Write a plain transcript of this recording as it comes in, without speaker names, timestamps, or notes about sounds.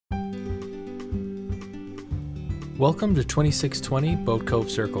Welcome to 2620 Boat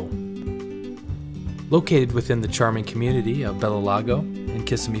Cove Circle. Located within the charming community of Bella Lago in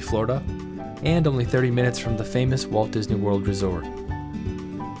Kissimmee, Florida, and only 30 minutes from the famous Walt Disney World Resort.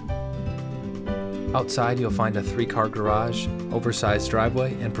 Outside you'll find a 3-car garage, oversized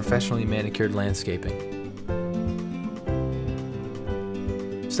driveway, and professionally manicured landscaping.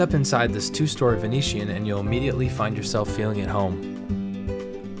 Step inside this 2-story Venetian and you'll immediately find yourself feeling at home.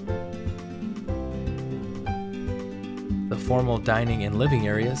 The formal dining and living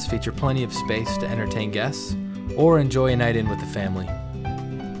areas feature plenty of space to entertain guests or enjoy a night in with the family.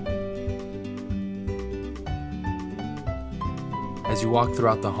 As you walk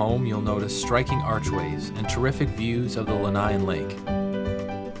throughout the home, you'll notice striking archways and terrific views of the Lanai Lake.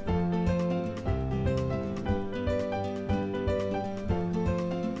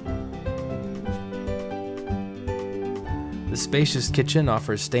 The spacious kitchen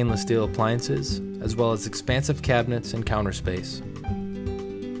offers stainless steel appliances, as well as expansive cabinets and counter space.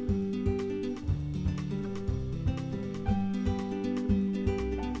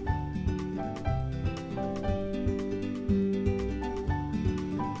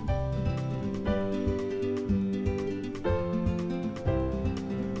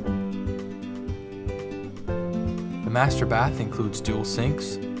 The master bath includes dual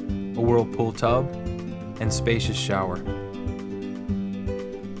sinks, a whirlpool tub, and spacious shower.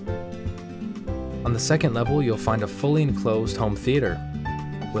 On the second level, you'll find a fully enclosed home theater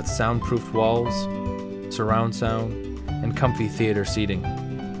with soundproofed walls, surround sound, and comfy theater seating.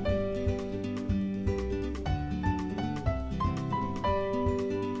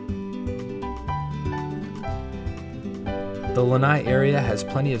 The Lanai area has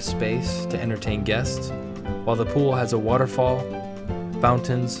plenty of space to entertain guests, while the pool has a waterfall,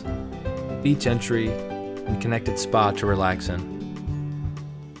 fountains, beach entry, and connected spa to relax in.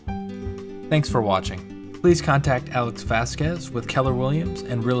 Thanks for watching. Please contact Alex Vazquez with Keller Williams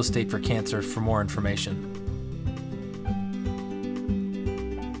and Real Estate for Cancer for more information.